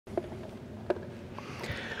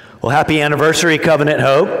Well, happy anniversary, Covenant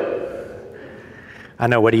Hope. I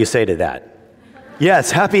know, what do you say to that?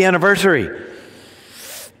 Yes, happy anniversary.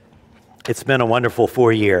 It's been a wonderful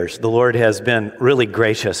 4 years. The Lord has been really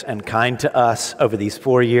gracious and kind to us over these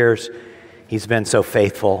 4 years. He's been so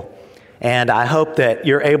faithful. And I hope that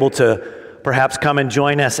you're able to perhaps come and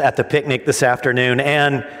join us at the picnic this afternoon,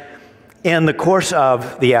 and in the course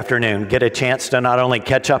of the afternoon, get a chance to not only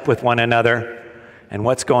catch up with one another and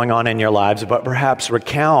what's going on in your lives, but perhaps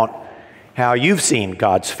recount how you've seen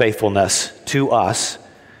God's faithfulness to us,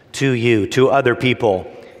 to you, to other people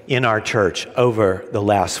in our church over the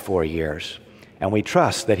last 4 years. And we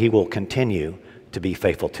trust that He will continue to be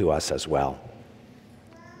faithful to us as well.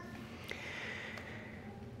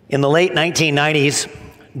 In the late 1990s,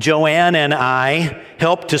 Joanne and I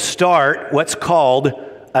helped to start what's called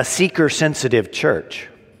a seeker-sensitive church.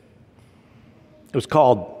 It was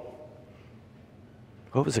called,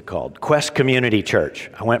 what was it called? Quest Community Church.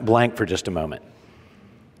 I went blank for just a moment.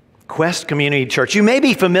 Quest Community Church. You may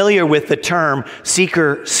be familiar with the term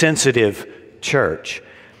seeker-sensitive church.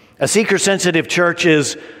 A seeker-sensitive church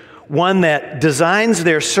is one that designs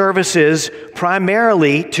their services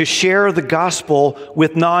primarily to share the gospel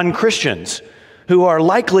with non-Christians who are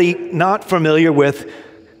likely not familiar with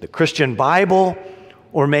the Christian Bible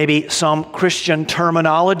or maybe some Christian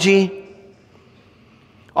terminology.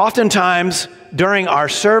 Oftentimes, during our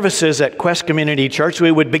services at Quest Community Church,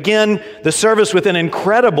 we would begin the service with an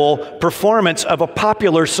incredible performance of a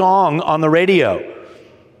popular song on the radio.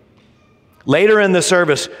 Later in the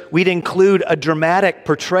service, we'd include a dramatic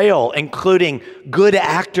portrayal, including good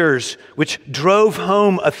actors, which drove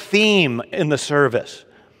home a theme in the service.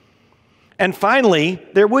 And finally,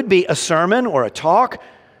 there would be a sermon or a talk,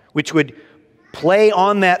 which would play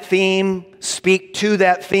on that theme, speak to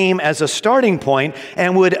that theme as a starting point,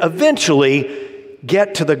 and would eventually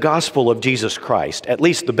get to the gospel of Jesus Christ. At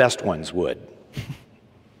least the best ones would.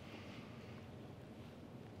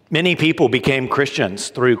 Many people became Christians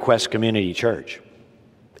through Quest Community Church.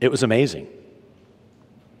 It was amazing.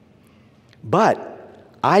 But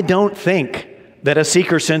I don't think that a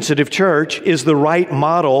seeker-sensitive church is the right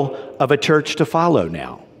model of a church to follow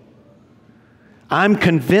now. I'm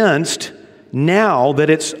convinced now that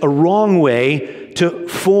it's a wrong way to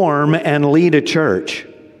form and lead a church.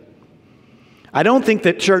 I don't think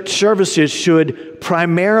that church services should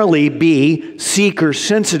primarily be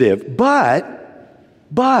seeker-sensitive, but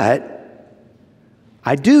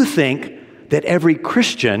I do think that every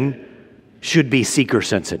Christian should be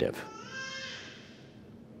seeker-sensitive.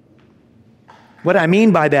 What I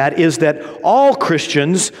mean by that is that all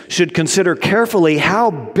Christians should consider carefully how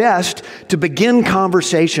best to begin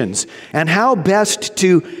conversations and how best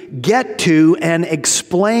to get to and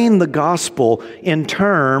explain the gospel in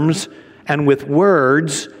terms and with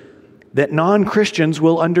words that non-Christians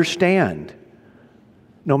will understand,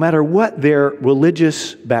 no matter what their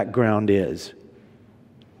religious background is.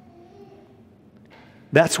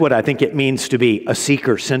 That's what I think it means to be a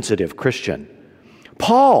seeker-sensitive Christian.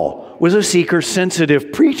 Paul was a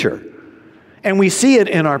seeker-sensitive preacher, and we see it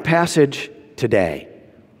in our passage today.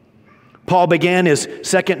 Paul began his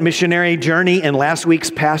second missionary journey in last week's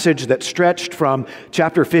passage that stretched from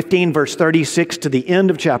chapter 15, verse 36 to the end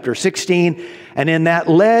of chapter 16. And in that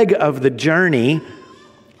leg of the journey,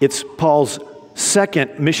 it's Paul's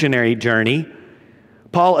second missionary journey.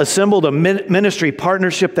 Paul assembled a ministry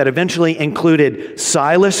partnership that eventually included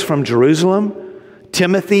Silas from Jerusalem,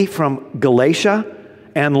 Timothy from Galatia,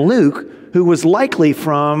 and Luke, who was likely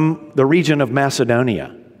from the region of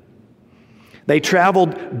Macedonia. They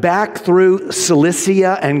traveled back through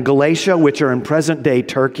Cilicia and Galatia, which are in present-day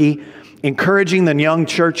Turkey, encouraging the young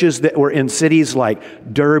churches that were in cities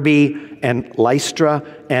like Derbe and Lystra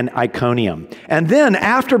and Iconium. And then,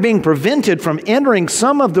 after being prevented from entering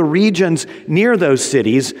some of the regions near those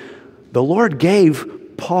cities, the Lord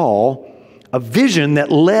gave Paul a vision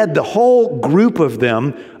that led the whole group of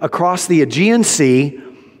them across the Aegean Sea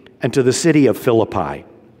and to the city of Philippi.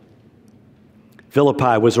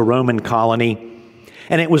 Philippi was a Roman colony,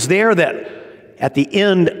 and it was there that at the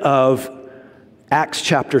end of Acts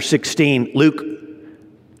chapter 16, Luke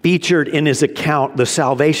featured in his account the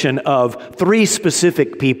salvation of three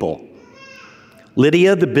specific people.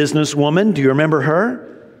 Lydia, the businesswoman, do you remember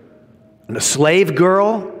her? And a slave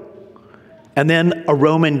girl, and then a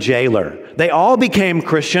Roman jailer. They all became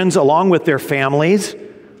Christians along with their families.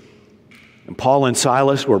 And Paul and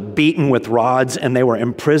Silas were beaten with rods and they were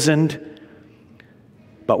imprisoned.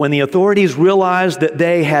 But when the authorities realized that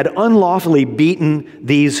they had unlawfully beaten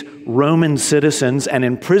these Roman citizens and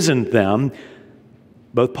imprisoned them,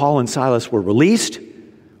 both Paul and Silas were released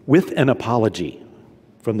with an apology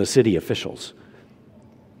from the city officials.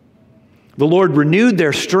 The Lord renewed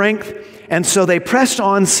their strength, and so they pressed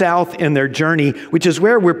on south in their journey, which is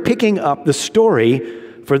where we're picking up the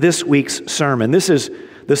story for this week's sermon. This is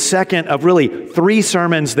the second of really 3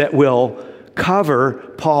 sermons that will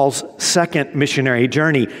cover Paul's second missionary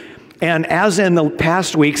journey. And as in the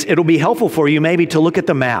past weeks, it'll be helpful for you maybe to look at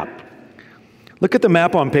the map. Look at the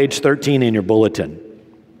map on page 13 in your bulletin.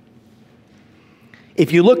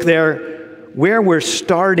 If you look there, where we're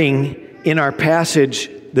starting in our passage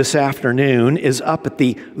this afternoon is up at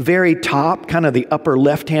the very top, kind of the upper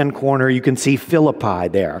left-hand corner. You can see Philippi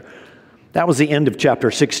there. That was the end of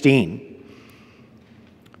chapter 16.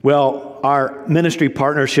 Well, our ministry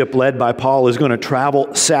partnership led by Paul is going to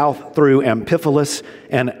travel south through Amphipolis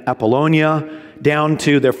and Apollonia down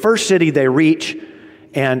to their first city they reach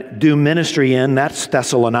and do ministry in. That's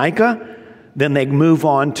Thessalonica. Then they move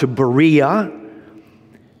on to Berea.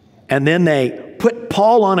 And then they put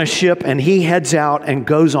Paul on a ship and he heads out and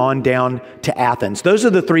goes on down to Athens. Those are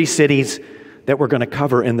the 3 cities that we're going to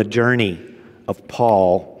cover in the journey of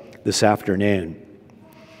Paul this afternoon.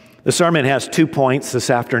 The sermon has 2 points this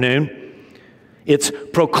afternoon. It's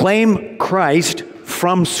proclaim Christ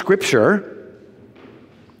from Scripture.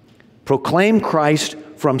 Proclaim Christ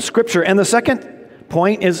from Scripture. And the second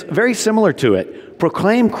point is very similar to it.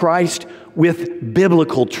 Proclaim Christ with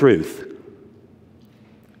biblical truth.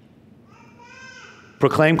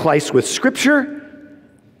 Proclaim Christ with Scripture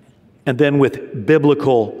and then with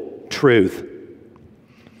biblical truth.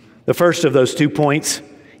 The first of those 2 points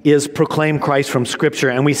is proclaim Christ from Scripture,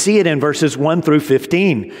 and we see it in verses 1 through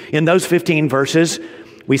 15. In those 15 verses,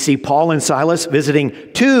 we see Paul and Silas visiting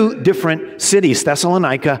 2 different cities,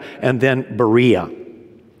 Thessalonica and then Berea.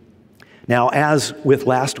 Now, as with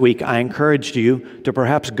last week, I encouraged you to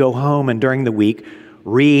perhaps go home and during the week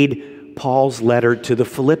read Paul's letter to the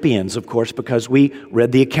Philippians, of course, because we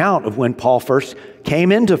read the account of when Paul first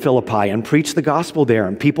came into Philippi and preached the gospel there,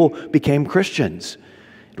 and people became Christians.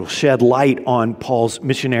 It will shed light on Paul's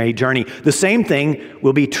missionary journey. The same thing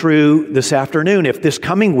will be true this afternoon if this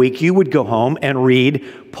coming week you would go home and read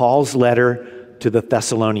Paul's letter to the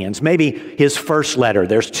Thessalonians. Maybe his first letter.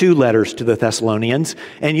 There's 2 letters to the Thessalonians,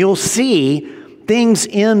 and you'll see things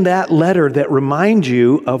in that letter that remind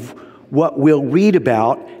you of what we'll read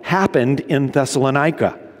about happened in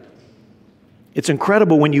Thessalonica. It's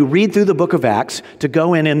incredible when you read through the book of Acts to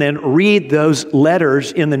go in and then read those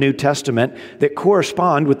letters in the New Testament that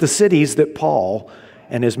correspond with the cities that Paul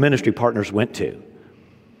and his ministry partners went to.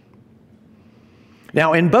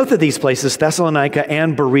 Now, in both of these places, Thessalonica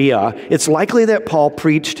and Berea, it's likely that Paul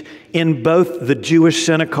preached in both the Jewish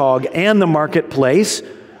synagogue and the marketplace,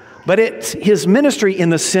 but it's his ministry in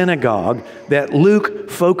the synagogue that Luke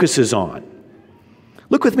focuses on.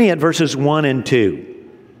 Look with me at verses 1 and 2.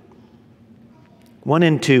 1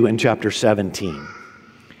 and 2 in chapter 17.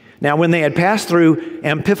 Now, when they had passed through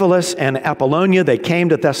Amphipolis and Apollonia, they came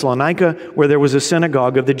to Thessalonica, where there was a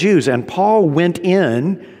synagogue of the Jews. And Paul went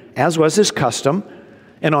in, as was his custom,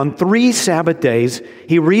 and on 3 Sabbath days,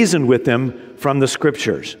 he reasoned with them from the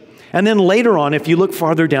Scriptures. And then later on, if you look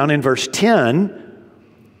farther down in verse 10,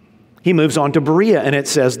 he moves on to Berea, and it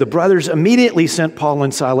says, the brothers immediately sent Paul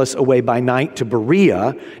and Silas away by night to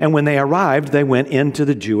Berea, and when they arrived, they went into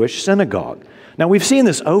the Jewish synagogue. Now, we've seen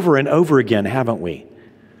this over and over again, haven't we?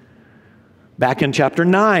 Back in chapter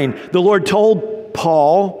 9, the Lord told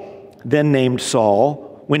Paul, then named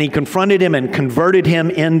Saul, when he confronted him and converted him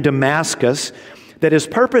in Damascus, that his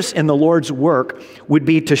purpose in the Lord's work would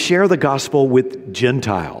be to share the gospel with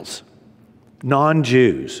Gentiles,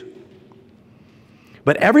 non-Jews.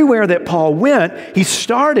 But everywhere that Paul went, he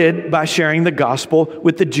started by sharing the gospel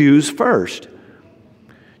with the Jews first.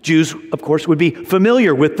 Jews, of course, would be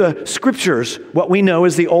familiar with the Scriptures, what we know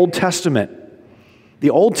as the Old Testament. The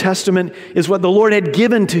Old Testament is what the Lord had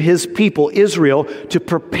given to his people, Israel, to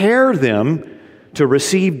prepare them to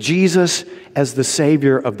receive Jesus as the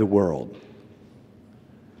Savior of the world.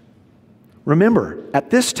 Remember, at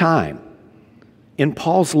this time in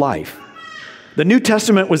Paul's life, the New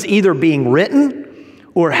Testament was either being written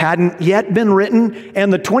or hadn't yet been written,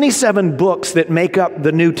 and the 27 books that make up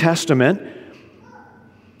the New Testament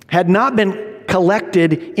had not been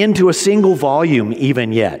collected into a single volume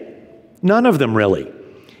even yet. None of them really.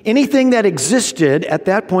 Anything that existed at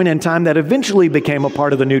that point in time that eventually became a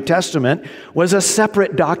part of the New Testament was a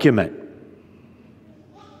separate document.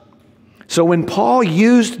 So when Paul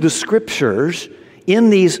used the Scriptures in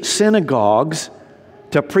these synagogues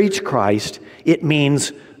to preach Christ, it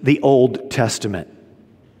means the Old Testament.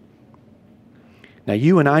 Now,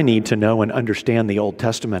 you and I need to know and understand the Old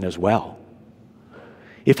Testament as well.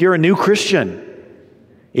 If you're a new Christian,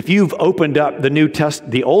 if you've opened up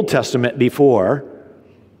the Old Testament before,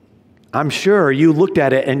 I'm sure you looked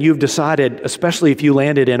at it and you've decided, especially if you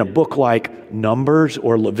landed in a book like Numbers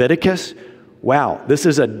or Leviticus, wow, this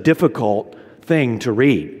is a difficult thing to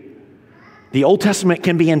read. The Old Testament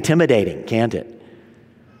can be intimidating, can't it?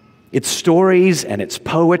 It's stories and it's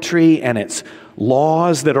poetry and it's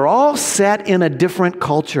laws that are all set in a different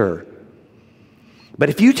culture. But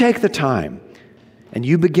if you take the time and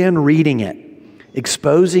you begin reading it,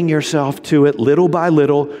 exposing yourself to it little by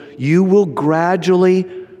little, you will gradually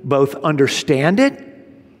both understand it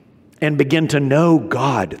and begin to know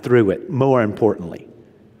God through it, more importantly.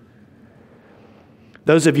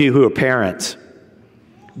 Those of you who are parents,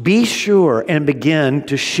 be sure and begin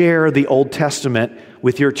to share the Old Testament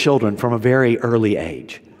with your children from a very early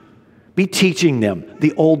age. Be teaching them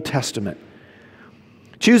the Old Testament.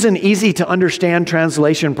 Choose an easy to understand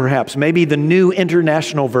translation, perhaps, maybe the New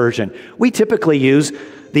International Version. We typically use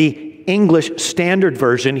the English Standard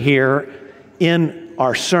Version here in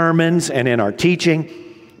our sermons and in our teaching.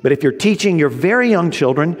 But if you're teaching your very young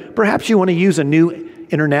children, perhaps you want to use a New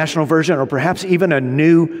International Version or perhaps even a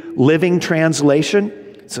New Living Translation.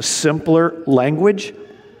 It's a simpler language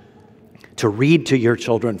to read to your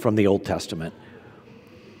children from the Old Testament.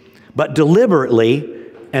 But deliberately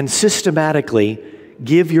and systematically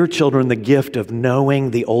give your children the gift of knowing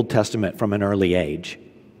the Old Testament from an early age.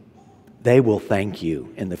 They will thank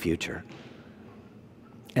you in the future.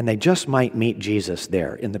 And they just might meet Jesus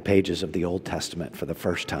there in the pages of the Old Testament for the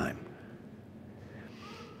first time.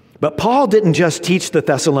 But Paul didn't just teach the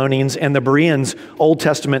Thessalonians and the Bereans Old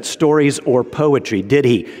Testament stories or poetry, did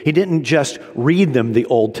he? He didn't just read them the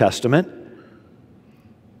Old Testament.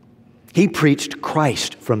 He preached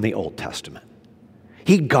Christ from the Old Testament.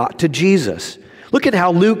 He got to Jesus. Look at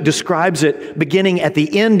how Luke describes it beginning at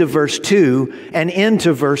the end of verse 2 and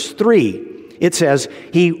into verse 3. It says,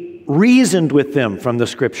 he reasoned with them from the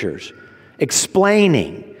Scriptures,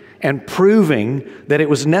 explaining and proving that it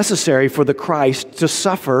was necessary for the Christ to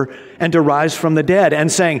suffer and to rise from the dead,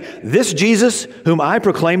 and saying, this Jesus whom I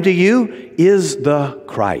proclaim to you is the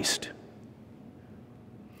Christ.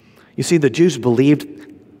 You see, the Jews believed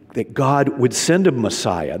that God would send a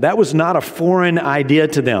Messiah. That was not a foreign idea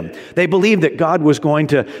to them. They believed that God was going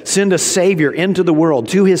to send a Savior into the world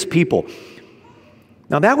to His people.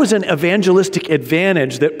 Now, that was an evangelistic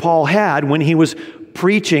advantage that Paul had when he was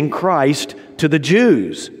preaching Christ to the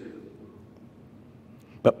Jews.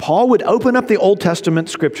 But Paul would open up the Old Testament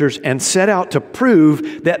Scriptures and set out to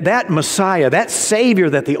prove that that Messiah, that Savior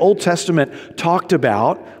that the Old Testament talked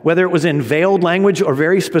about, whether it was in veiled language or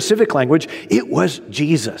very specific language, it was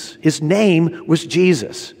Jesus. His name was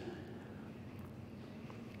Jesus.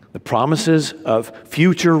 The promises of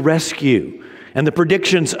future rescue and the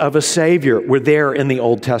predictions of a Savior were there in the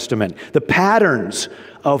Old Testament. The patterns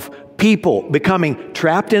of people becoming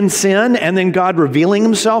trapped in sin and then God revealing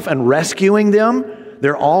Himself and rescuing them,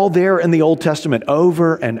 they're all there in the Old Testament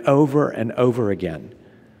over and over and over again.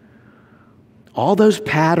 All those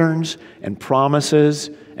patterns and promises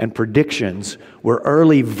and predictions were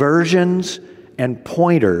early versions and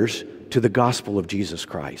pointers to the gospel of Jesus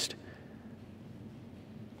Christ.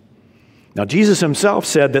 Now, Jesus Himself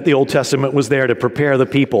said that the Old Testament was there to prepare the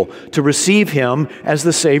people to receive Him as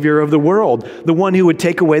the Savior of the world, the one who would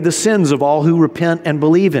take away the sins of all who repent and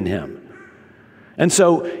believe in Him. And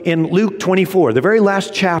so in Luke 24, the very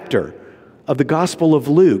last chapter of the Gospel of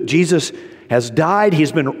Luke, Jesus has died,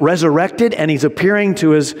 He's been resurrected, and He's appearing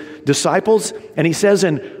to His disciples. And He says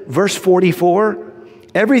in verse 44,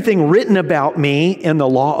 everything written about me in the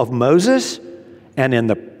law of Moses and in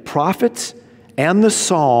the prophets and the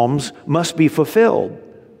Psalms must be fulfilled.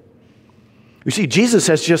 You see, Jesus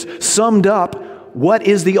has just summed up what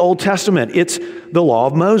is the Old Testament. It's the law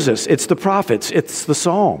of Moses, it's the prophets, it's the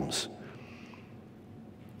Psalms.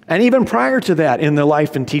 And even prior to that, in the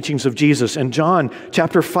life and teachings of Jesus, in John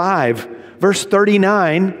chapter 5, verse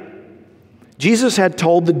 39, Jesus had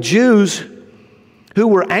told the Jews who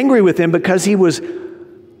were angry with Him because He was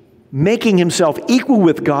making Himself equal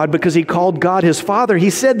with God because He called God His Father. He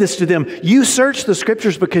said this to them, you search the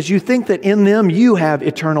Scriptures because you think that in them you have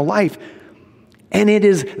eternal life. And it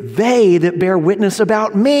is they that bear witness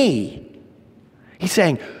about me. He's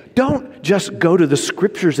saying, don't just go to the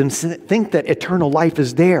Scriptures and think that eternal life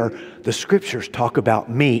is there. The Scriptures talk about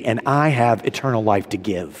me, and I have eternal life to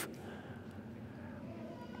give.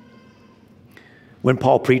 When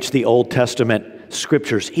Paul preached the Old Testament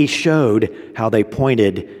Scriptures, he showed how they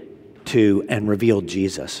pointed to and revealed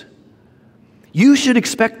Jesus. You should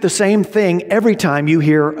expect the same thing every time you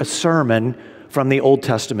hear a sermon from the Old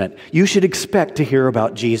Testament. You should expect to hear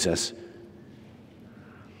about Jesus.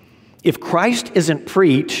 If Christ isn't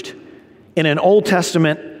preached in an Old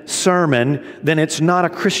Testament sermon, then it's not a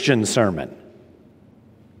Christian sermon.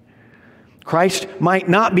 Christ might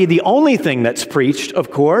not be the only thing that's preached,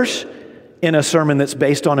 of course, in a sermon that's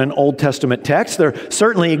based on an Old Testament text. There are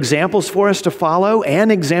certainly examples for us to follow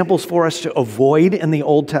and examples for us to avoid in the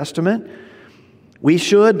Old Testament. We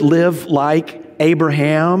should live like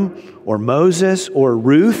Abraham or Moses or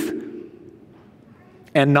Ruth,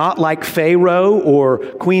 and not like Pharaoh or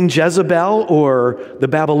Queen Jezebel or the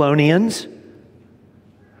Babylonians.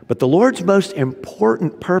 But the Lord's most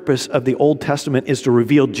important purpose of the Old Testament is to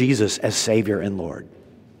reveal Jesus as Savior and Lord.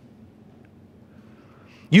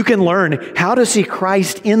 You can learn how to see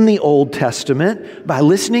Christ in the Old Testament by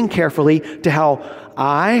listening carefully to how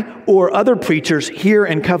I or other preachers here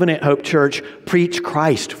in Covenant Hope Church preach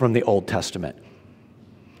Christ from the Old Testament.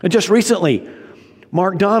 And just recently,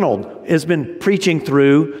 Mark Donald has been preaching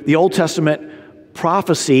through the Old Testament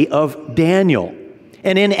prophecy of Daniel.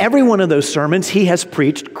 And in every one of those sermons, he has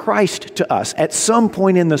preached Christ to us. At some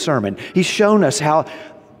point in the sermon, he's shown us how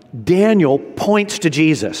Daniel points to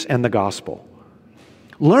Jesus and the gospel.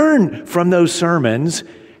 Learn from those sermons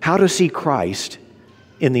how to see Christ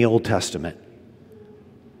in the Old Testament.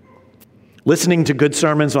 Listening to good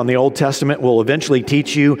sermons on the Old Testament will eventually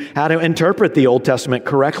teach you how to interpret the Old Testament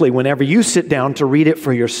correctly whenever you sit down to read it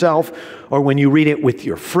for yourself, or when you read it with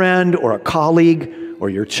your friend or a colleague or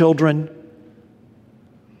your children.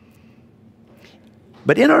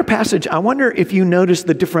 But in our passage, I wonder if you notice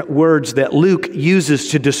the different words that Luke uses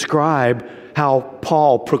to describe how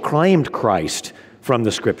Paul proclaimed Christ from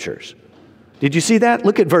the Scriptures. Did you see that?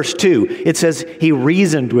 Look at verse 2. It says he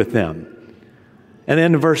reasoned with them. And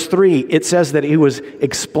then in verse 3, it says that he was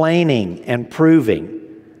explaining and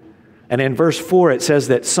proving. And in verse 4, it says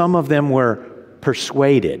that some of them were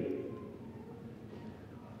persuaded.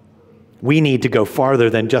 We need to go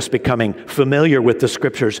farther than just becoming familiar with the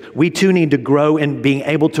Scriptures. We too need to grow in being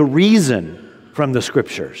able to reason from the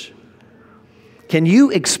Scriptures. Can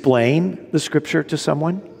you explain the Scripture to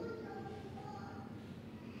someone?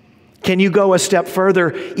 Can you go a step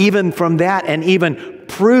further even from that and even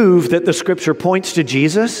prove that the Scripture points to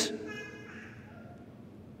Jesus?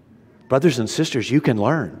 Brothers and sisters, you can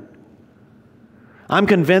learn. I'm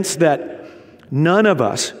convinced that none of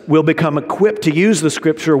us will become equipped to use the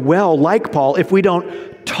Scripture well, like Paul, if we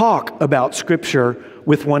don't talk about Scripture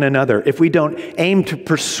with one another, if we don't aim to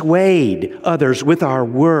persuade others with our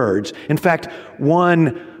words. In fact,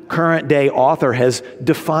 one current day author has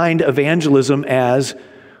defined evangelism as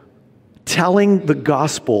telling the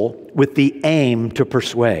gospel with the aim to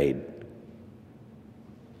persuade.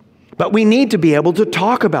 But we need to be able to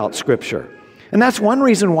talk about Scripture. And that's one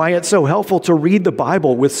reason why it's so helpful to read the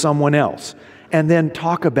Bible with someone else and then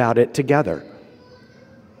talk about it together.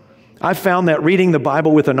 I've found that reading the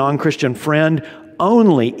Bible with a non-Christian friend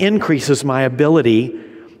only increases my ability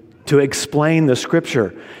to explain the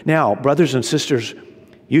Scripture. Now, brothers and sisters,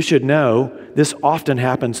 you should know this often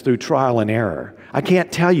happens through trial and error. I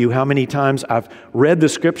can't tell you how many times I've read the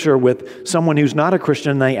Scripture with someone who's not a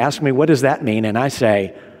Christian, and they ask me, what does that mean? And I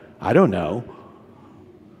say, I don't know.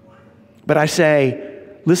 But I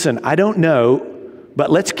say, listen, I don't know,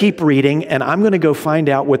 but let's keep reading, and I'm going to go find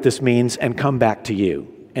out what this means and come back to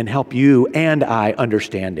you and help you and I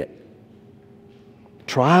understand it.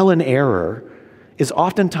 Trial and error is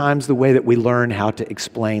oftentimes the way that we learn how to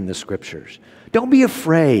explain the Scriptures. Don't be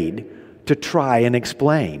afraid to try and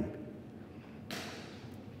explain.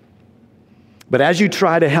 But as you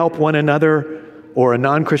try to help one another or a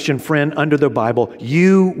non-Christian friend under the Bible,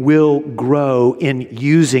 you will grow in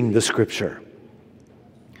using the Scripture.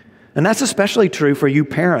 And that's especially true for you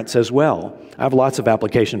parents as well. I have lots of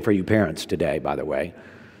application for you parents today, by the way.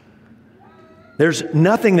 There's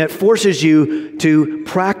nothing that forces you to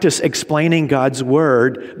practice explaining God's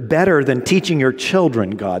Word better than teaching your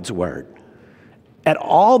children God's Word at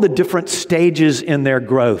all the different stages in their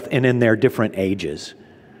growth and in their different ages.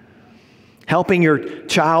 Helping your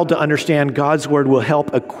child to understand God's Word will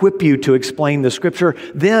help equip you to explain the Scripture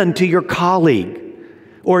then to your colleague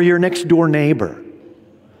or your next door neighbor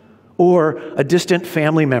or a distant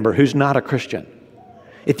family member who's not a Christian.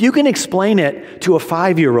 If you can explain it to a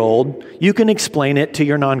 5-year-old, you can explain it to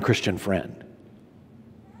your non-Christian friend.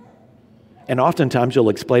 And oftentimes you'll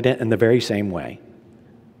explain it in the very same way.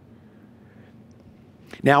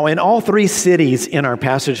 Now, in all 3 cities in our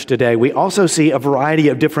passage today, we also see a variety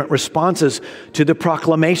of different responses to the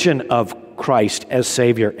proclamation of Christ as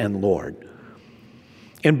Savior and Lord.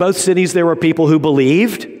 In both cities, there were people who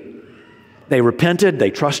believed, they repented,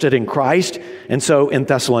 they trusted in Christ. And so in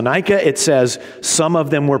Thessalonica, it says some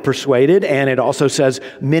of them were persuaded, and it also says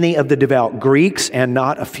many of the devout Greeks and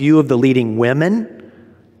not a few of the leading women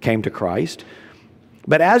came to Christ.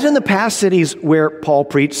 But as in the past cities where Paul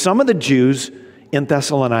preached, some of the Jews in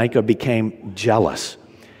Thessalonica became jealous.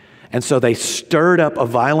 And so they stirred up a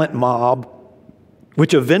violent mob,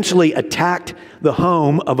 which eventually attacked the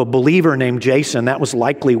home of a believer named Jason. That was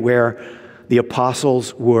likely where the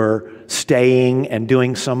apostles were staying and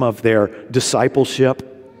doing some of their discipleship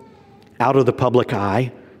out of the public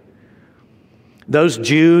eye. Those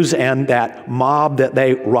Jews and that mob that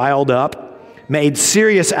they riled up made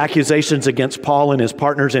serious accusations against Paul and his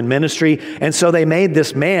partners in ministry. And so they made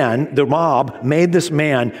this man, the mob made this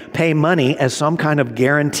man pay money as some kind of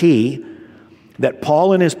guarantee that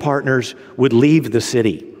Paul and his partners would leave the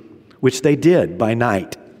city, which they did by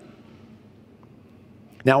night.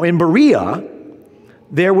 Now in Berea,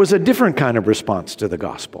 there was a different kind of response to the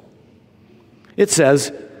gospel. It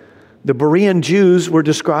says the Berean Jews were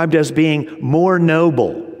described as being more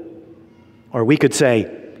noble, or you could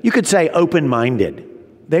say open-minded.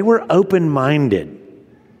 They were open-minded.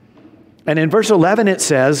 And in verse 11 it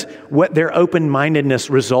says what their open-mindedness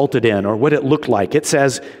resulted in, or what it looked like. It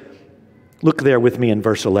says, look there with me in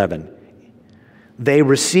verse 11. They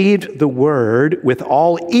received the word with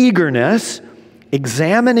all eagerness,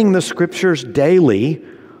 examining the scriptures daily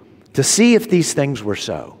to see if these things were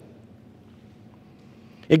so.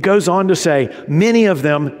 It goes on to say, many of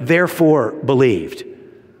them therefore believed.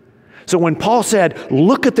 So when Paul said,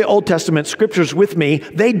 look at the Old Testament scriptures with me,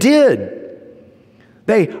 they did.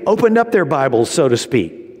 They opened up their Bibles, so to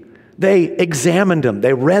speak. They examined them.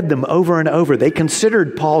 They read them over and over. They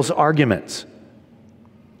considered Paul's arguments.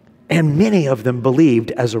 And many of them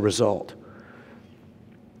believed as a result.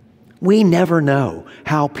 We never know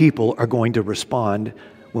how people are going to respond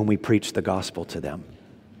when we preach the gospel to them.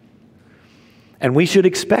 And we should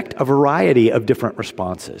expect a variety of different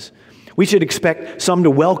responses. We should expect some to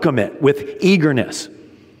welcome it with eagerness.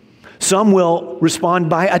 Some will respond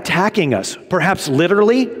by attacking us, perhaps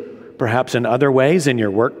literally, perhaps in other ways in your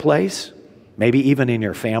workplace, maybe even in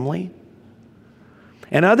your family.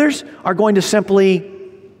 And others are going to simply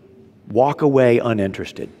walk away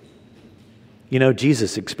uninterested. You know,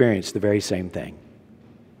 Jesus experienced the very same thing.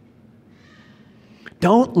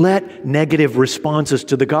 Don't let negative responses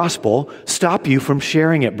to the gospel stop you from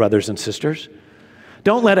sharing it, brothers and sisters.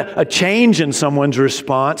 Don't let a change in someone's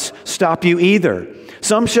response stop you either.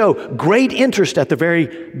 Some show great interest at the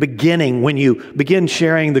very beginning when you begin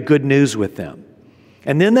sharing the good news with them.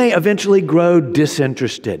 And then they eventually grow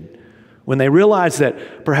disinterested when they realize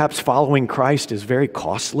that perhaps following Christ is very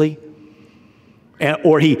costly,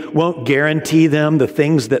 or He won't guarantee them the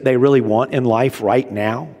things that they really want in life right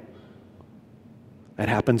now. That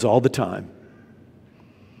happens all the time.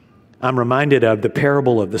 I'm reminded of the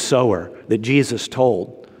parable of the sower that Jesus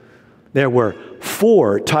told. There were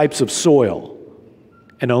 4 types of soil,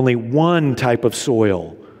 and only one type of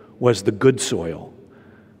soil was the good soil.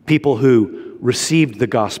 People who received the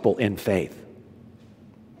gospel in faith.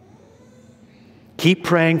 Keep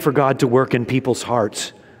praying for God to work in people's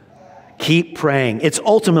hearts. Keep praying. It's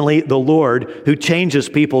ultimately the Lord who changes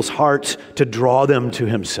people's hearts to draw them to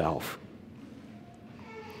Himself.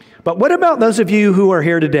 But what about those of you who are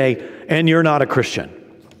here today and you're not a Christian?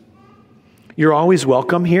 You're always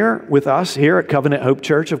welcome here with us here at Covenant Hope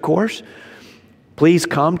Church, of course. Please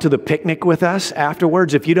come to the picnic with us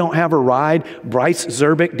afterwards. If you don't have a ride, Bryce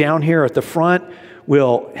Zerbick down here at the front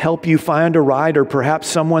will help you find a ride, or perhaps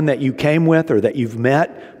someone that you came with or that you've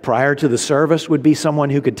met prior to the service would be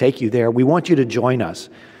someone who could take you there. We want you to join us.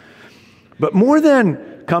 But more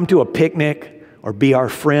than come to a picnic or be our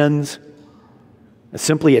friends,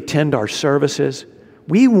 simply attend our services,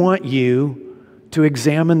 we want you to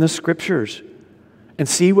examine the scriptures and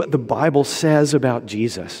see what the Bible says about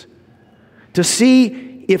Jesus, to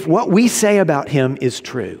see if what we say about Him is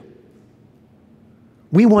true.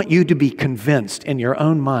 We want you to be convinced in your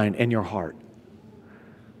own mind and your heart.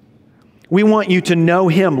 We want you to know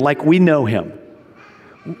Him like we know Him.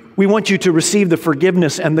 We want you to receive the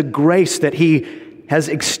forgiveness and the grace that He has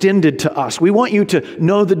extended to us. We want you to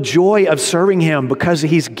know the joy of serving Him because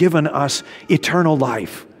He's given us eternal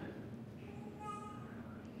life.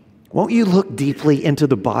 Won't you look deeply into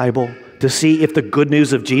the Bible to see if the good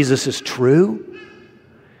news of Jesus is true?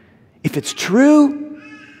 If it's true,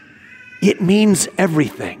 it means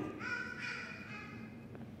everything.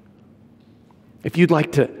 If you'd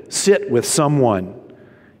like to sit with someone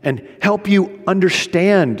and help you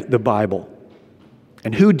understand the Bible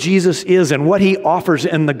and who Jesus is and what He offers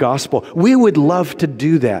in the gospel, we would love to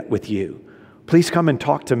do that with you. Please come and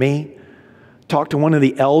talk to me. Talk to one of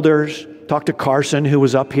the elders. Talk to Carson, who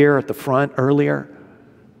was up here at the front earlier,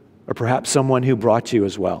 or perhaps someone who brought you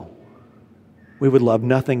as well. We would love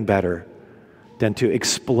nothing better than to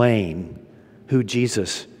explain who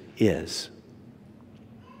Jesus is.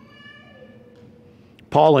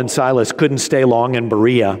 Paul and Silas couldn't stay long in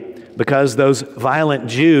Berea because those violent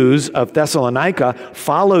Jews of Thessalonica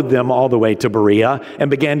followed them all the way to Berea and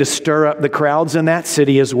began to stir up the crowds in that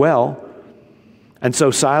city as well. And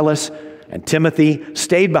so Silas and Timothy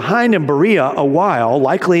stayed behind in Berea a while,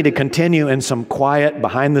 likely to continue in some quiet,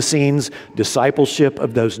 behind-the-scenes discipleship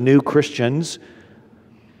of those new Christians,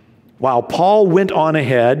 while Paul went on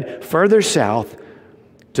ahead further south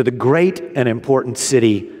to the great and important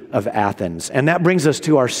city of Athens. And that brings us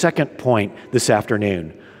to our second point this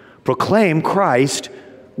afternoon. Proclaim Christ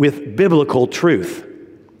with biblical truth.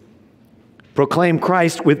 Proclaim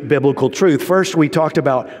Christ with biblical truth. First, we talked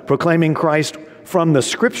about proclaiming Christ from the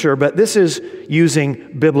Scripture, but this is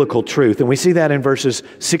using biblical truth. And we see that in verses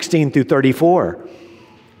 16 through 34.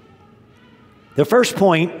 The first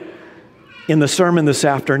point in the sermon this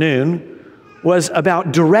afternoon was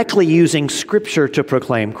about directly using Scripture to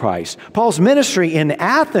proclaim Christ. Paul's ministry in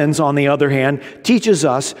Athens, on the other hand, teaches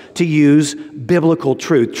us to use biblical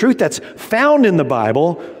truth. Truth that's found in the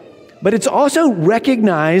Bible, but it's also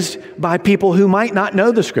recognized by people who might not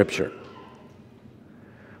know the Scripture.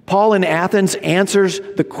 Paul in Athens answers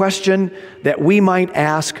the question that we might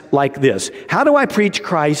ask like this: how do I preach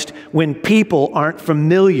Christ when people aren't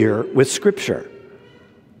familiar with Scripture?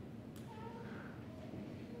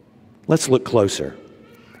 Let's look closer.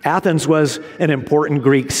 Athens was an important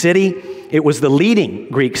Greek city. It was the leading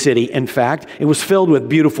Greek city, in fact. It was filled with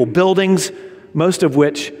beautiful buildings, most of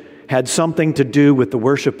which had something to do with the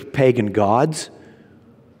worship of pagan gods.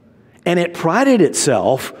 And it prided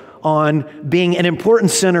itself on being an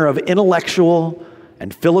important center of intellectual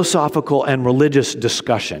and philosophical and religious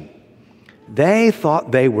discussion. They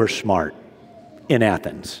thought they were smart in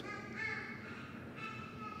Athens.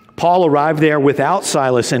 Paul arrived there without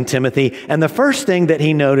Silas and Timothy, and the first thing that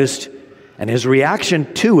he noticed and his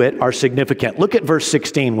reaction to it are significant. Look at verse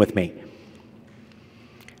 16 with me.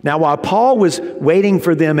 Now, while Paul was waiting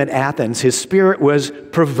for them at Athens, his spirit was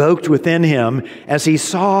provoked within him as he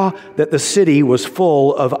saw that the city was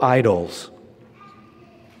full of idols.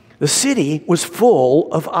 The city was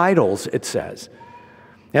full of idols, it says.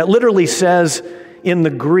 It literally says in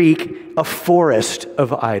the Greek, a forest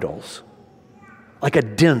of idols, like a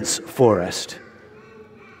dense forest.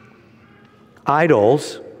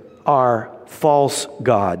 Idols are false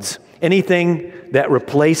gods, anything that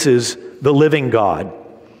replaces the living God.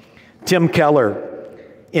 Tim Keller,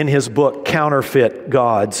 in his book, Counterfeit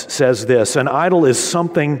Gods, says this: an idol is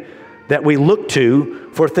something that we look to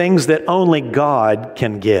for things that only God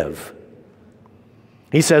can give.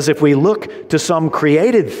 He says if we look to some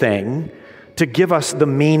created thing to give us the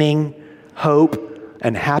meaning, hope,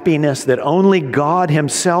 and happiness that only God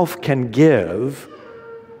Himself can give,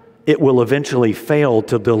 it will eventually fail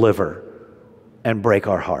to deliver and break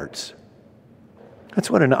our hearts. That's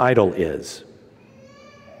what an idol is.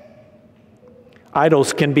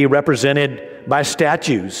 Idols can be represented by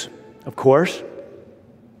statues, of course,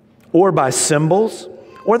 or by symbols,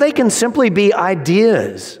 or they can simply be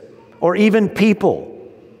ideas, or even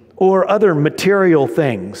people, or other material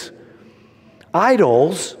things.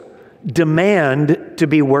 Idols demand to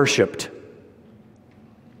be worshiped.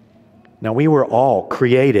 Now, we were all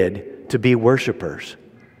created to be worshipers.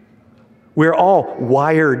 We're all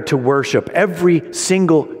wired to worship. Every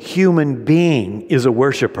single human being is a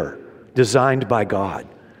worshiper, designed by God.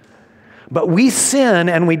 But we sin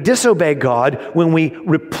and we disobey God when we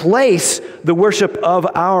replace the worship of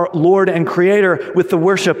our Lord and Creator with the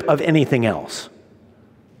worship of anything else.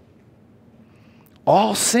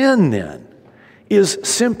 All sin, then, is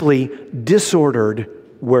simply disordered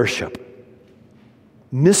worship,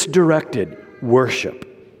 misdirected worship.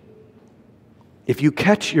 If you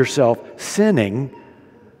catch yourself sinning,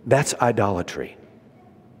 that's idolatry.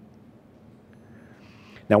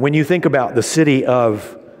 Now, when you think about the city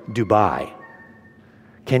of Dubai,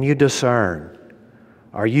 can you discern?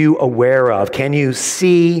 Are you aware of? Can you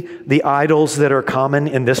see the idols that are common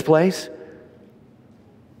in this place?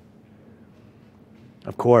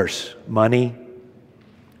 Of course, money,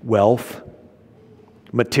 wealth,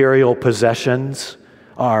 material possessions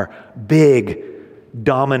are big,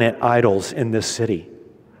 dominant idols in this city.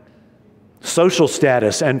 Social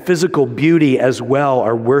status and physical beauty as well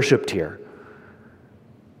are worshiped here.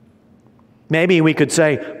 Maybe we could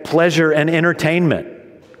say pleasure and entertainment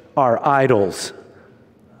are idols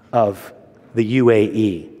of the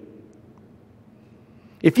UAE.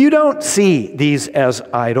 If you don't see these as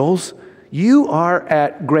idols, you are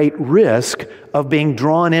at great risk of being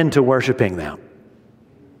drawn into worshiping them.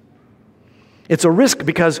 It's a risk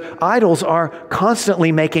because idols are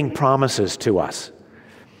constantly making promises to us.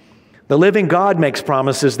 The living God makes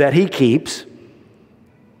promises that he keeps.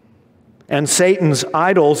 And Satan's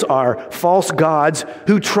idols are false gods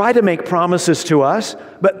who try to make promises to us,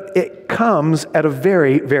 but it comes at a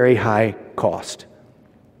very, very high cost.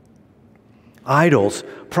 Idols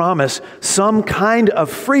promise some kind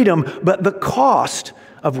of freedom, but the cost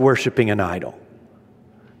of worshiping an idol,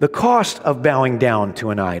 the cost of bowing down to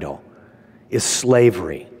an idol, is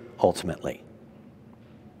slavery, ultimately.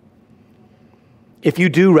 If you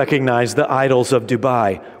do recognize the idols of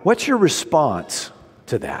Dubai, what's your response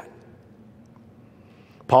to that?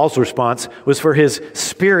 Paul's response was for his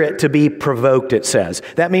spirit to be provoked, it says.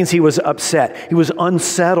 That means he was upset. He was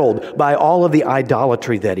unsettled by all of the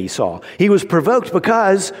idolatry that he saw. He was provoked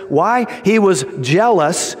because, why? He was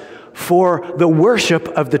jealous for the worship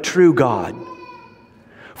of the true God.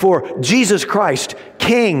 For Jesus Christ,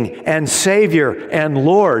 King and Savior and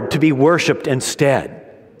Lord, to be worshiped instead.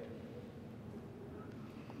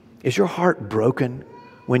 Is your heart broken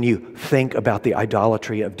when you think about the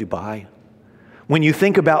idolatry of Dubai? When you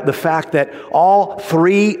think about the fact that all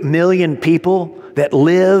 3 million people that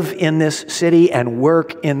live in this city and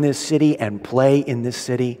work in this city and play in this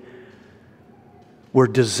city were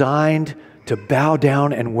designed to bow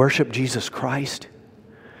down and worship Jesus Christ?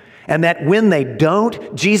 And that when they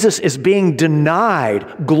don't, Jesus is being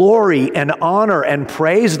denied glory and honor and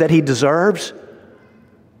praise that he deserves?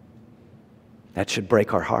 That should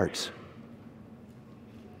break our hearts.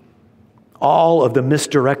 All of the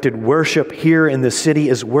misdirected worship here in the city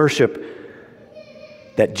is worship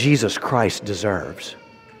that Jesus Christ deserves.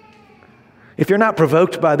 If you're not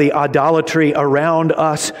provoked by the idolatry around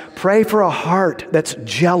us, pray for a heart that's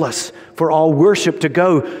jealous for all worship to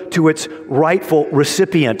go to its rightful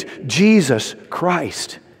recipient, Jesus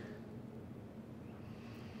Christ.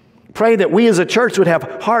 Pray that we as a church would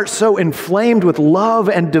have hearts so inflamed with love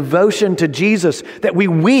and devotion to Jesus that we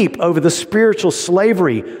weep over the spiritual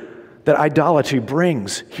slavery that idolatry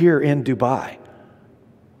brings here in Dubai.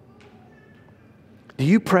 Do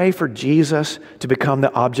you pray for Jesus to become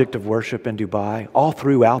the object of worship in Dubai, all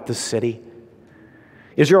throughout the city?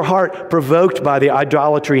 Is your heart provoked by the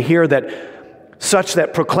idolatry here such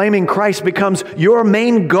that proclaiming Christ becomes your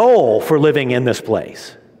main goal for living in this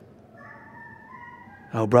place?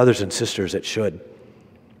 Oh, brothers and sisters, it should.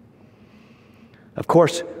 Of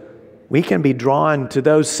course, we can be drawn to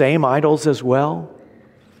those same idols as well.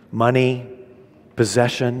 Money,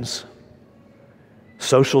 possessions,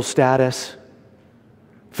 social status,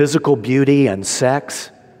 physical beauty, and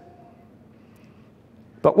sex.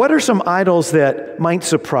 But what are some idols that might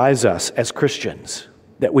surprise us as Christians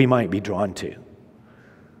that we might be drawn to?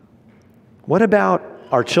 What about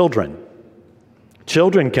our children?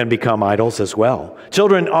 Children can become idols as well.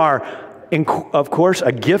 Children are, of course,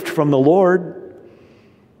 a gift from the Lord.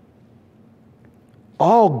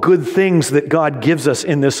 All good things that God gives us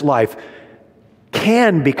in this life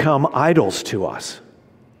can become idols to us,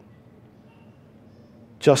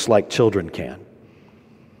 just like children can.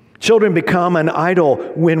 Children become an idol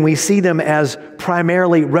when we see them as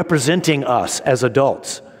primarily representing us as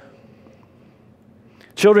adults.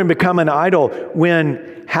 Children become an idol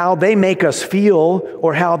when how they make us feel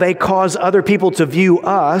or how they cause other people to view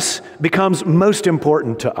us becomes most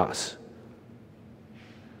important to us.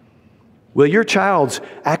 Will your child's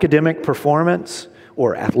academic performance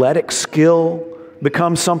or athletic skill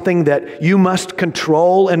become something that you must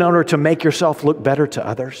control in order to make yourself look better to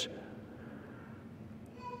others?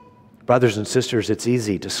 Brothers and sisters, it's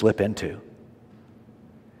easy to slip into.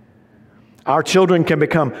 Our children can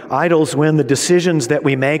become idols when the decisions that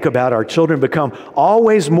we make about our children become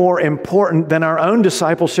always more important than our own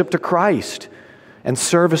discipleship to Christ and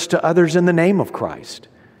service to others in the name of Christ.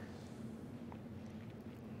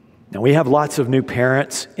 Now, we have lots of new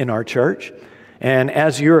parents in our church, and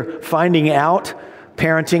as you're finding out,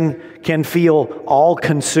 parenting can feel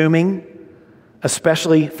all-consuming,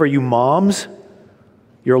 especially for you moms.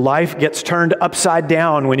 Your life gets turned upside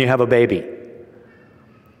down when you have a baby.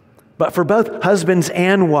 But for both husbands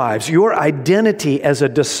and wives, your identity as a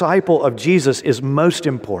disciple of Jesus is most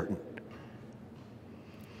important.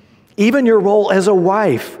 Even your role as a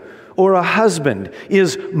wife or a husband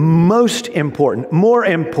is most important, more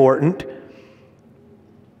important.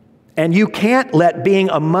 And you can't let being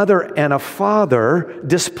a mother and a father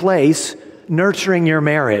displace nurturing your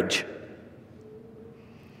marriage.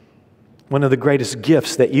 One of the greatest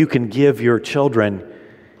gifts that you can give your children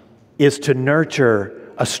is to nurture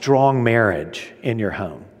a strong marriage in your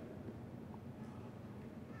home.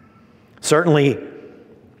 Certainly,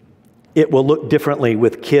 it will look differently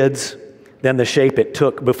with kids than the shape it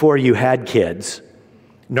took before you had kids,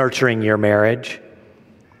 nurturing your marriage.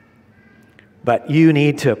 But you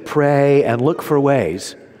need to pray and look for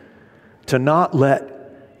ways to not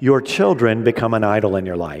let your children become an idol in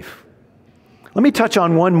your life. Let me touch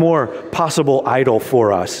on one more possible idol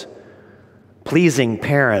for us: pleasing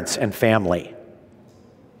parents and family.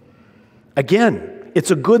 Again,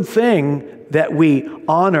 it's a good thing that we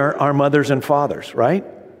honor our mothers and fathers, right?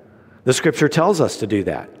 The Scripture tells us to do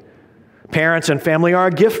that. Parents and family are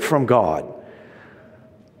a gift from God.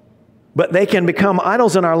 But they can become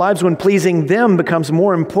idols in our lives when pleasing them becomes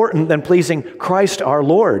more important than pleasing Christ our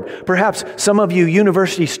Lord. Perhaps some of you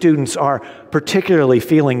university students are particularly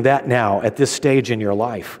feeling that now at this stage in your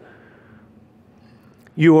life.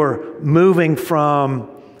 You're moving from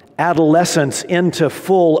adolescence into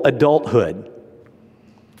full adulthood.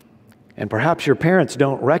 And perhaps your parents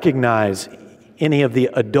don't recognize any of the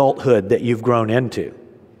adulthood that you've grown into.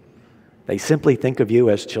 They simply think of you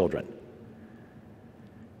as children.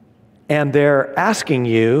 And they're asking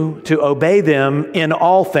you to obey them in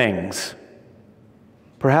all things,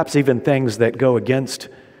 perhaps even things that go against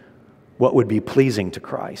what would be pleasing to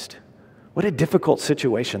Christ. What a difficult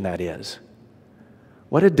situation that is.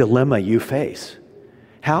 What a dilemma you face.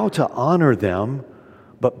 How to honor them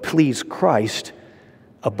but please Christ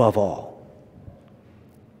above all.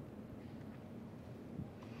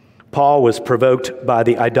 Paul was provoked by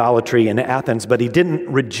the idolatry in Athens, but he didn't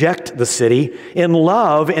reject the city. In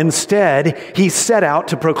love, instead, he set out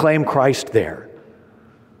to proclaim Christ there.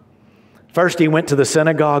 First, he went to the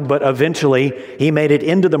synagogue, but eventually he made it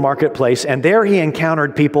into the marketplace, and there he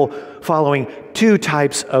encountered people following two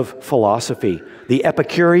types of philosophy: the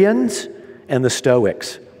Epicureans and the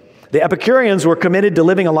Stoics. The Epicureans were committed to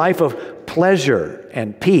living a life of pleasure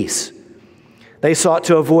and peace. They sought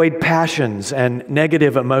to avoid passions and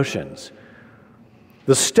negative emotions.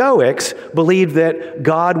 The Stoics believed that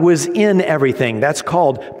God was in everything. That's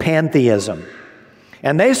called pantheism.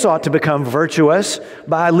 And they sought to become virtuous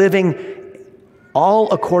by living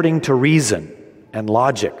all according to reason and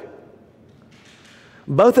logic.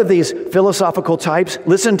 Both of these philosophical types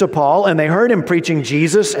listened to Paul, and they heard him preaching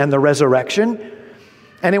Jesus and the resurrection.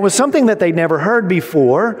 And it was something that they'd never heard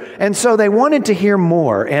before, and so they wanted to hear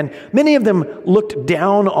more. And many of them looked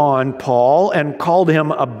down on Paul and called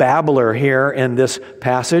him a babbler here in this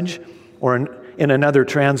passage, or in another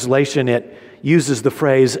translation it uses the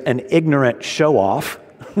phrase an ignorant show-off.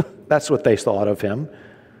 That's what they thought of him.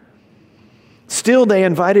 Still, they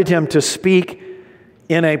invited him to speak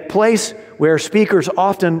in a place where speakers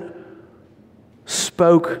often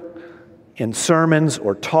spoke in sermons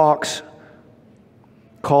or talks,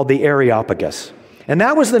 called the Areopagus. And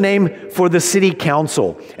that was the name for the city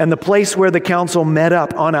council and the place where the council met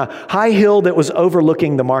up on a high hill that was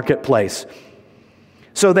overlooking the marketplace.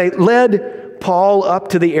 So they led Paul up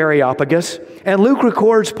to the Areopagus, and Luke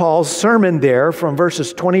records Paul's sermon there from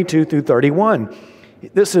verses 22 through 31.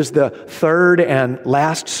 This is the third and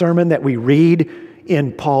last sermon that we read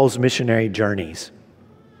in Paul's missionary journeys.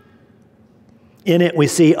 In it, we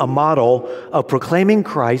see a model of proclaiming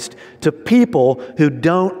Christ to people who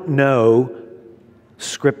don't know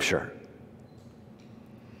Scripture.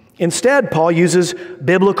 Instead, Paul uses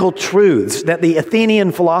biblical truths that the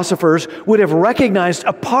Athenian philosophers would have recognized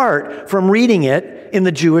apart from reading it in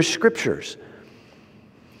the Jewish Scriptures.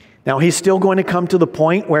 Now, he's still going to come to the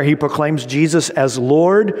point where he proclaims Jesus as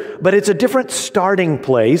Lord, but it's a different starting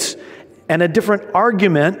place and a different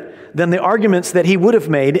argument than the arguments that he would have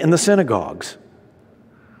made in the synagogues.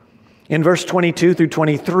 In verse 22 through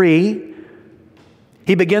 23,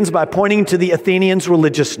 he begins by pointing to the Athenians'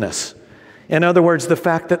 religiousness. In other words, the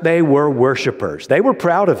fact that they were worshipers. They were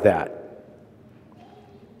proud of that.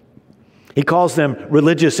 He calls them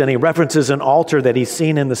religious, and he references an altar that he's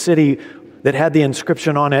seen in the city that had the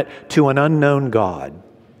inscription on it, "To an unknown God."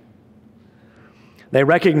 They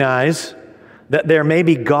recognize that there may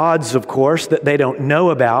be gods, of course, that they don't know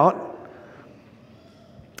about.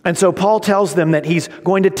 And so Paul tells them that he's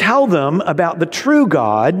going to tell them about the true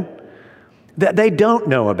God that they don't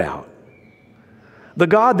know about. The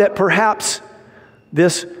God that perhaps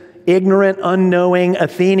this ignorant, unknowing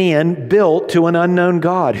Athenian built to an unknown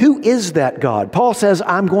God. Who is that God? Paul says,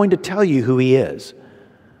 I'm going to tell you who he is.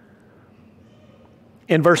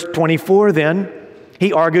 In verse 24 then,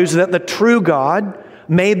 he argues that the true God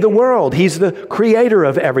made the world. He's the creator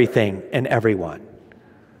of everything and everyone.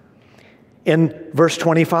 In verse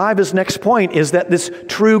 25, his next point is that this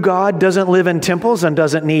true God doesn't live in temples and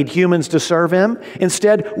doesn't need humans to serve him.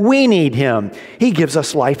 Instead, we need him. He gives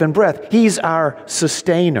us life and breath. He's our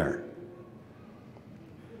sustainer.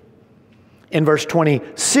 In verse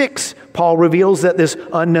 26, Paul reveals that this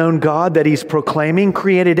unknown God that he's proclaiming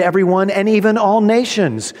created everyone and even all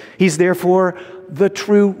nations. He's therefore the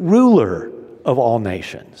true ruler of all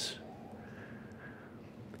nations.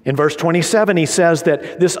 In verse 27, he says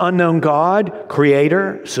that this unknown God,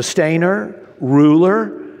 creator, sustainer,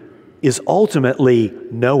 ruler, is ultimately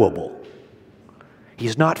knowable.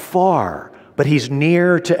 He's not far, but he's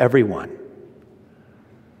near to everyone.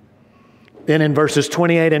 Then in verses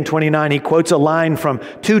 28 and 29, he quotes a line from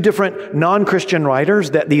two different non-Christian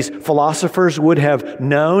writers that these philosophers would have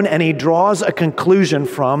known, and he draws a conclusion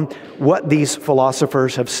from what these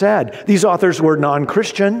philosophers have said. These authors were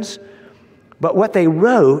non-Christians, but what they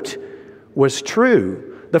wrote was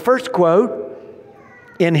true. The first quote,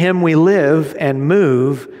 "In him we live and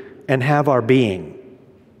move and have our being."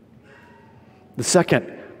 The second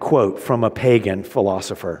quote from a pagan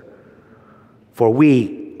philosopher, "For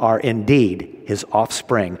we are indeed his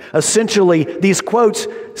offspring." Essentially, these quotes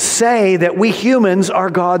say that we humans are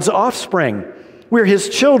God's offspring. We're his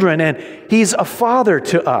children, and he's a father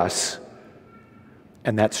to us.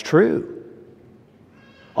 And that's true.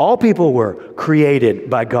 All people were created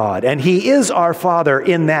by God, and he is our Father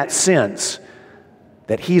in that sense,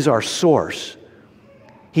 that he's our source.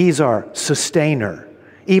 He's our sustainer,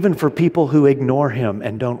 even for people who ignore him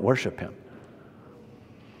and don't worship him.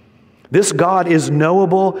 This God is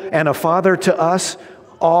knowable and a father to us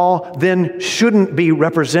all, then shouldn't be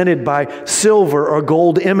represented by silver or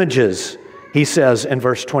gold images, he says in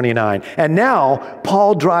verse 29. And now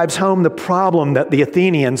Paul drives home the problem that the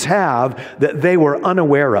Athenians have that they were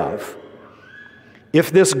unaware of.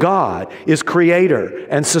 If this God is creator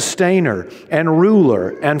and sustainer and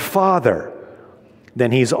ruler and father,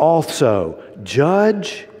 then he's also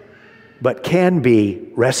judge, but can be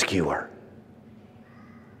rescuer.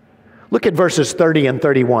 Look at verses 30 and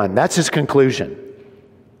 31. That's his conclusion.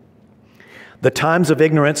 The times of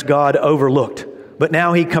ignorance God overlooked, but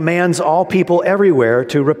now he commands all people everywhere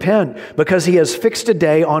to repent, because he has fixed a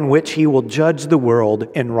day on which he will judge the world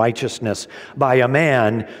in righteousness by a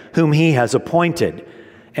man whom he has appointed.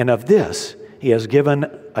 And of this he has given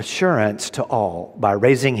assurance to all by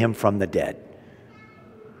raising him from the dead.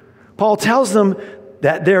 Paul tells them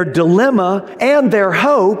that their dilemma and their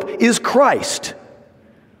hope is Christ.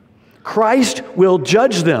 Christ will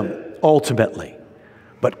judge them ultimately,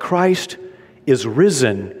 but Christ is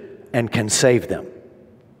risen and can save them.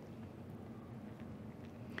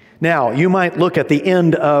 Now, you might look at the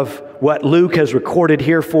end of what Luke has recorded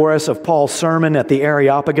here for us of Paul's sermon at the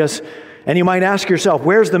Areopagus, and you might ask yourself,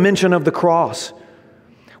 where's the mention of the cross?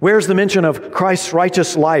 Where's the mention of Christ's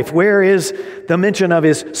righteous life? Where is the mention of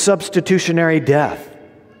his substitutionary death?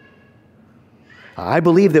 I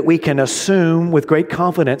believe that we can assume with great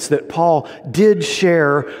confidence that Paul did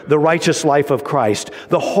share the righteous life of Christ,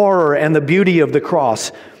 the horror and the beauty of the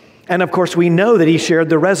cross. And of course, we know that he shared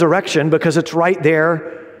the resurrection because it's right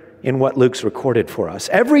there in what Luke's recorded for us.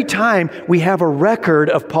 Every time we have a record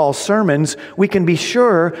of Paul's sermons, we can be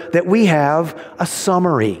sure that we have a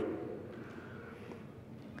summary.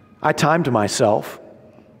 I timed myself,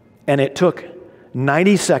 and it took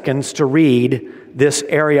 90 seconds to read this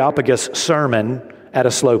Areopagus sermon at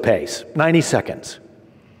a slow pace. 90 seconds.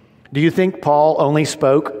 Do you think Paul only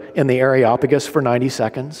spoke in the Areopagus for 90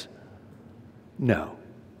 seconds? No.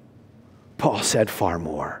 Paul said far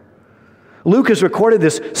more. Luke has recorded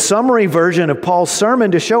this summary version of Paul's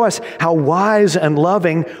sermon to show us how wise and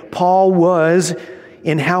loving Paul was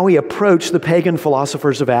in how he approached the pagan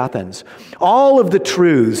philosophers of Athens. All of the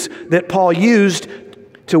truths that Paul used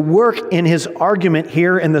to work in his argument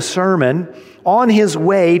here in the sermon on his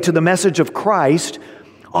way to the message of Christ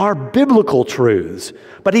are biblical truths,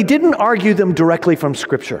 but he didn't argue them directly from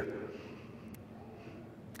Scripture.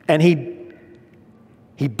 And he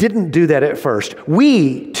didn't do that at first.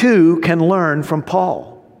 We, too, can learn from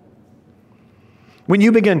Paul. When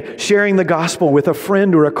you begin sharing the gospel with a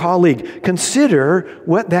friend or a colleague, consider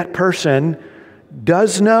what that person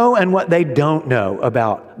does know and what they don't know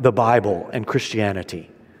about the Bible and Christianity.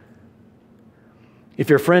 If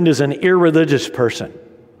your friend is an irreligious person,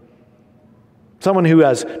 someone who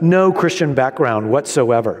has no Christian background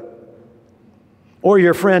whatsoever, or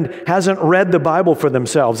your friend hasn't read the Bible for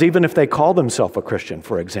themselves, even if they call themselves a Christian,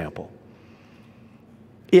 for example,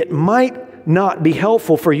 it might not be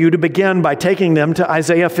helpful for you to begin by taking them to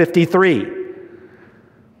Isaiah 53,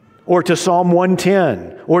 or to Psalm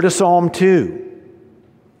 110, or to Psalm 2,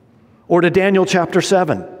 or to Daniel chapter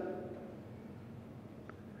 7.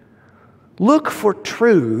 Look for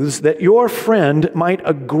truths that your friend might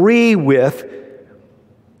agree with,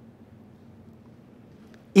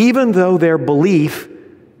 even though their belief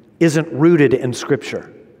isn't rooted in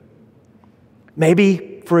Scripture.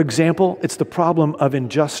 Maybe, for example, it's the problem of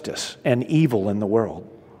injustice and evil in the world.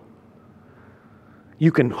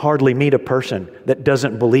 You can hardly meet a person that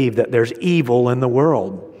doesn't believe that there's evil in the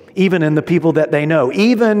world, even in the people that they know,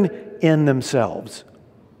 even in themselves,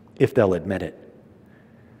 if they'll admit it.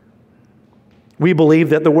 We believe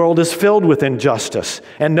that the world is filled with injustice,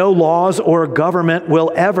 and no laws or government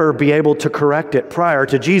will ever be able to correct it prior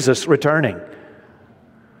to Jesus returning.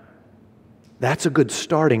 That's a good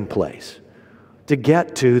starting place to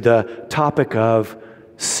get to the topic of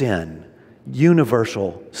sin,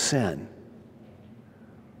 universal sin.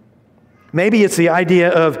 Maybe it's the idea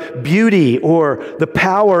of beauty or the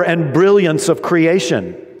power and brilliance of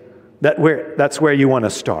creation. That's where you want to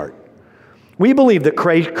start. We believe that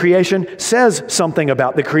creation says something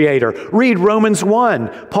about the Creator. Read Romans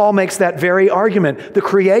 1. Paul makes that very argument. The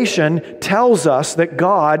creation tells us that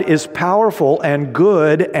God is powerful and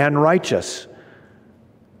good and righteous.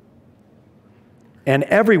 And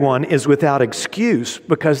everyone is without excuse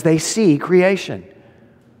because they see creation.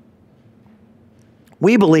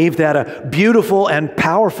 We believe that a beautiful and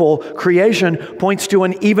powerful creation points to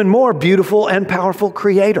an even more beautiful and powerful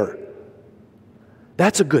Creator.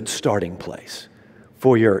 That's a good starting place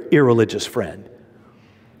for your irreligious friend.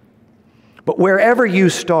 But wherever you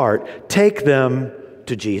start, take them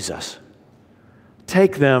to Jesus.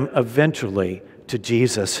 Take them eventually to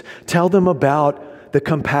Jesus. Tell them about the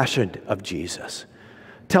compassion of Jesus.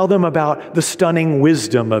 Tell them about the stunning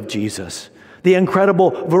wisdom of Jesus, the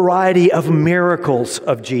incredible variety of miracles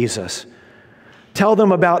of Jesus. Tell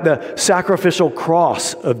them about the sacrificial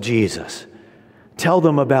cross of Jesus. Tell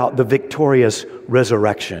them about the victorious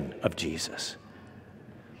resurrection of Jesus.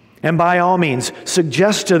 And by all means,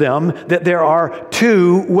 suggest to them that there are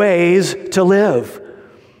two ways to live.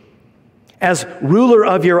 As ruler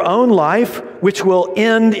of your own life, which will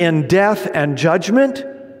end in death and judgment,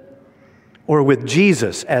 or with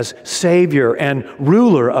Jesus as Savior and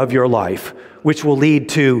ruler of your life, which will lead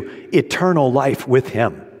to eternal life with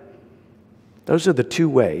Him. Those are the two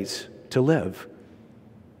ways to live.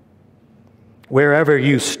 Wherever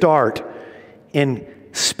you start in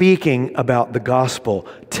speaking about the gospel,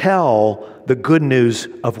 tell the good news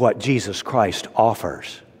of what Jesus Christ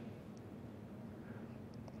offers.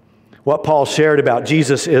 What Paul shared about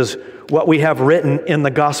Jesus is what we have written in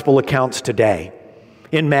the gospel accounts today,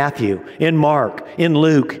 in Matthew, in Mark, in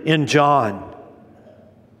Luke, in John.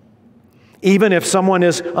 Even if someone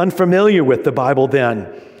is unfamiliar with the Bible,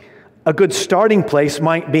 then a good starting place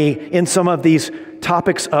might be in some of these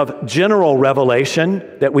topics of general revelation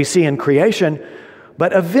that we see in creation,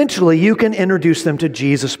 but eventually you can introduce them to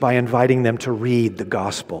Jesus by inviting them to read the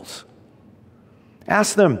Gospels.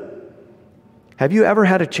 Ask them, have you ever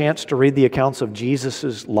had a chance to read the accounts of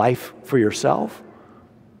Jesus' life for yourself?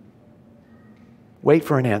 Wait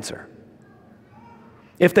for an answer.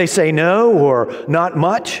 If they say no or not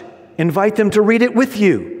much, invite them to read it with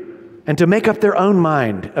you and to make up their own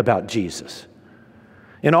mind about Jesus.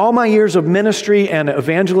 In all my years of ministry and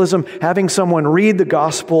evangelism, having someone read the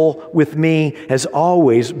gospel with me has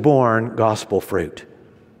always borne gospel fruit.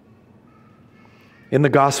 In the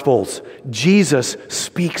Gospels, Jesus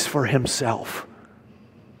speaks for Himself.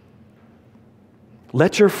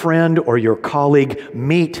 Let your friend or your colleague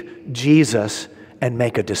meet Jesus and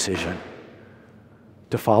make a decision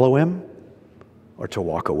to follow Him or to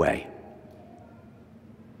walk away.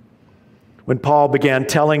 When Paul began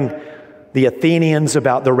telling the Athenians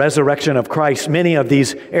about the resurrection of Christ, many of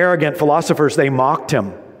these arrogant philosophers, they mocked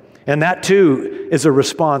him. And that too is a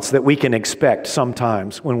response that we can expect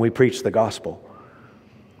sometimes when we preach the gospel.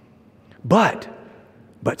 But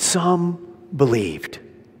some believed.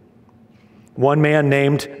 One man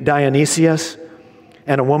named Dionysius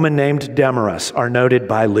and a woman named Damaris are noted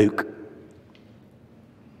by Luke.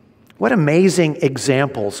 What amazing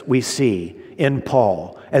examples we see in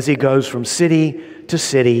Paul as he goes from city to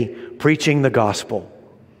city preaching the gospel.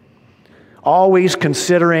 Always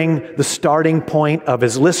considering the starting point of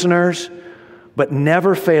his listeners, but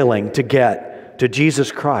never failing to get to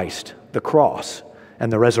Jesus Christ, the cross,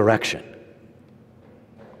 and the resurrection.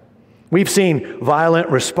 We've seen violent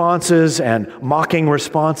responses and mocking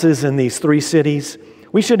responses in these three cities.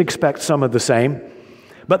 We should expect some of the same.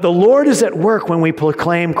 But the Lord is at work when we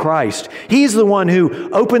proclaim Christ. He's the one who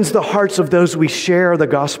opens the hearts of those we share the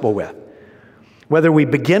gospel with. Whether we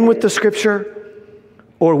begin with the Scripture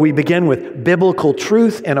or we begin with biblical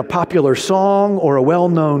truth in a popular song or a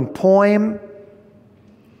well-known poem,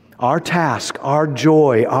 our task, our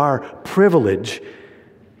joy, our privilege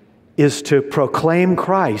is to proclaim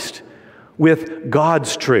Christ with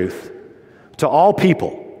God's truth to all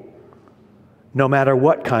people, no matter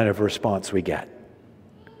what kind of response we get.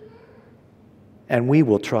 And we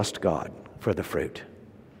will trust God for the fruit.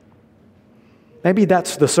 Maybe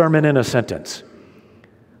that's the sermon in a sentence.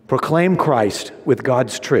 proclaim Christ with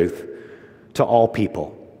God's truth to all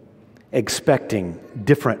people, expecting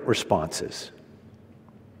different responses.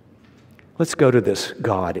 Let's go to this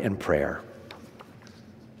God in prayer.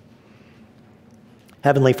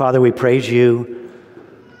 Heavenly Father, we praise you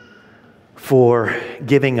for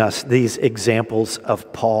giving us these examples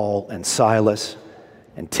of Paul and Silas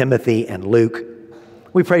and Timothy and Luke.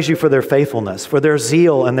 We praise you for their faithfulness, for their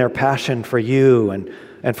zeal and their passion for you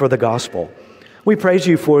and for the gospel. We praise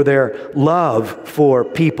you for their love for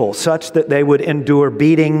people, such that they would endure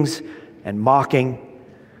beatings and mocking.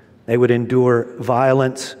 They would endure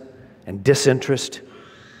violence and disinterest,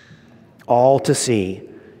 all to see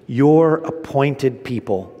your appointed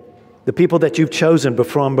people, the people that you've chosen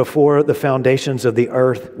from before the foundations of the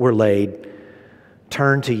earth were laid,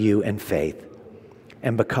 turn to you in faith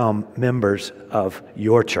and become members of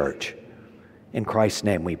your church. In Christ's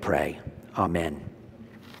name we pray. Amen.